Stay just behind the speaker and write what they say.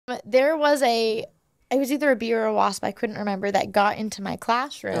there was it was either a bee or a wasp, I couldn't remember, that got into my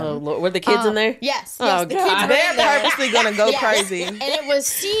classroom. Oh, Lord. Were the kids in there? Yes. Oh, the God. kids were They're in there. purposely going to go Yes. crazy. And it was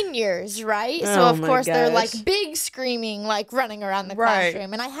seniors, right? So, Oh of my course, they're gosh. like big screaming, like running around the Right.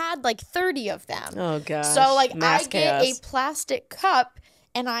 classroom. And I had like 30 of them. Oh, gosh. So, like, Mass I get chaos. a plastic cup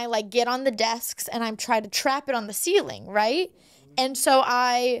and I like get on the desks and I'm trying to trap it on the ceiling, right? And so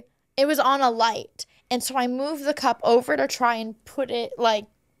it was on a light. And so I moved the cup over to try and put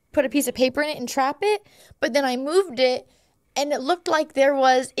a piece of paper in it and trap it. But then I moved it and it looked like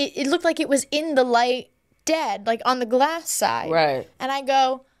it looked like it was in the light dead, like on the glass side. Right. And I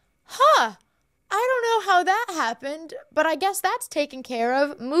go, I don't know how that happened, but I guess that's taken care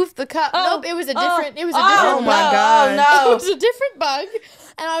of. Move the cup. Nope, it was a different Oh bug. my God. Oh, It was a different bug.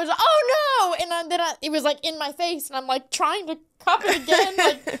 And I was like, oh no. And then it was like in my face and I'm like trying to cup it again,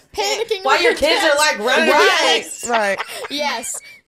 like panicking. While with your the kids are test. like running Yes. Right. Yes.